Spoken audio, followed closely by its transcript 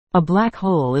A black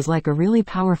hole is like a really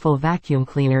powerful vacuum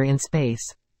cleaner in space.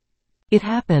 It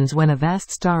happens when a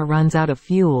vast star runs out of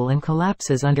fuel and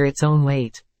collapses under its own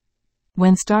weight.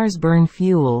 When stars burn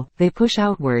fuel, they push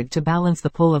outward to balance the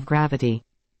pull of gravity.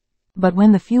 But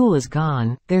when the fuel is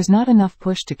gone, there's not enough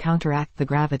push to counteract the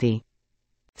gravity.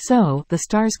 So, the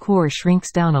star's core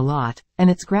shrinks down a lot, and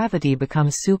its gravity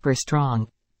becomes super strong.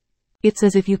 It's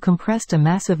as if you compressed a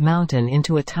massive mountain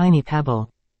into a tiny pebble.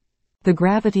 The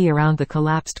gravity around the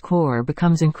collapsed core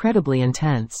becomes incredibly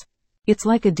intense. It's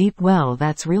like a deep well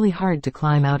that's really hard to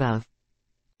climb out of.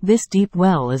 This deep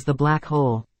well is the black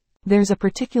hole. There's a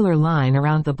particular line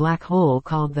around the black hole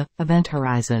called the event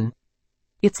horizon.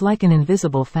 It's like an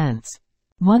invisible fence.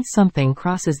 Once something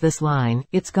crosses this line,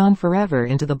 it's gone forever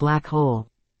into the black hole.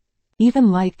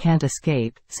 Even light can't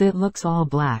escape, so it looks all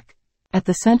black. At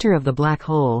the center of the black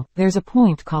hole, there's a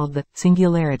point called the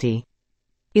singularity.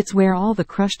 It's where all the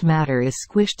crushed matter is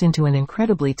squished into an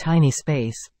incredibly tiny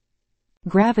space.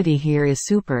 Gravity here is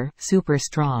super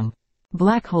strong.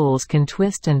 Black holes can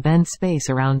twist and bend space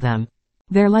around them.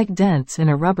 They're like dents in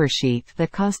a rubber sheet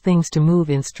that cause things to move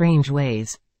in strange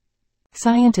ways.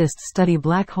 Scientists study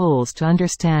black holes to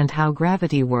understand how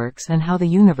gravity works and how the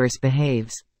universe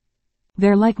behaves.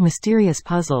 They're like mysterious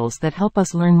puzzles that help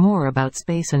us learn more about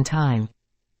space and time.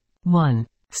 1.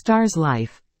 Star's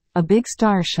life. A big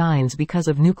star shines because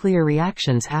of nuclear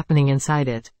reactions happening inside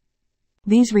it.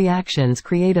 These reactions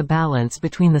create a balance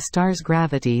between the star's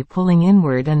gravity pulling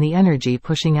inward and the energy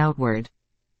pushing outward.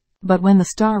 But when the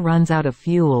star runs out of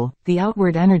fuel, the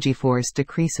outward energy force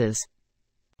decreases.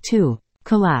 2.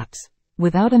 Collapse.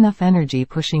 Without enough energy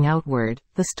pushing outward,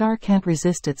 the star can't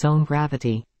resist its own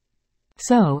gravity.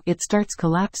 So, it starts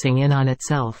collapsing in on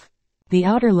itself. The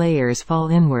outer layers fall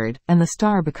inward, and the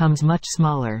star becomes much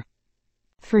smaller.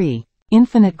 3.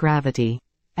 Infinite gravity.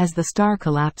 As the star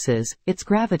collapses, its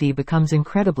gravity becomes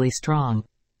incredibly strong.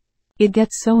 It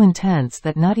gets so intense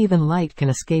that not even light can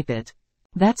escape it.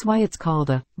 That's why it's called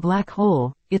a black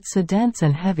hole. It's so dense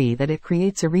and heavy that it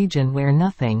creates a region where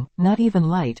nothing, not even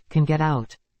light, can get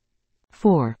out.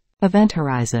 4. Event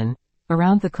horizon.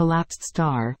 Around the collapsed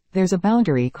star, there's a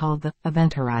boundary called the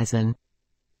event horizon.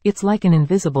 It's like an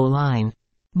invisible line.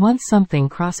 Once something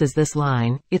crosses this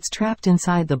line, it's trapped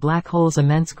inside the black hole's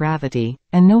immense gravity,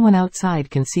 and no one outside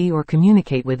can see or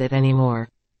communicate with it anymore.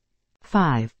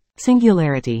 5.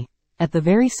 Singularity. At the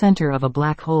very center of a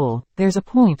black hole, there's a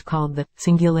point called the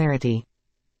singularity.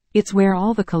 It's where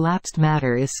all the collapsed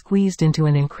matter is squeezed into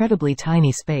an incredibly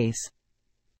tiny space.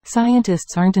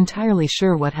 Scientists aren't entirely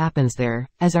sure what happens there,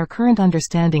 as our current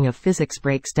understanding of physics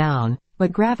breaks down,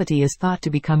 but gravity is thought to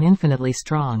become infinitely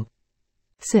strong.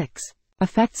 6.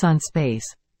 Effects on space.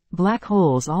 Black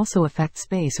holes also affect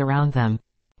space around them.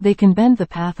 They can bend the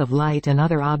path of light and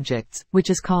other objects,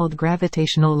 which is called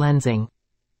gravitational lensing.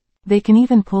 They can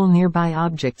even pull nearby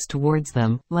objects towards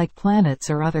them, like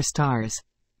planets or other stars.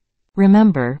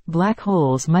 Remember, black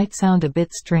holes might sound a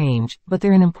bit strange, but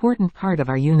they're an important part of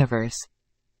our universe.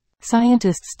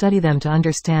 Scientists study them to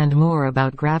understand more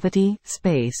about gravity,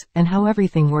 space, and how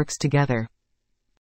everything works together.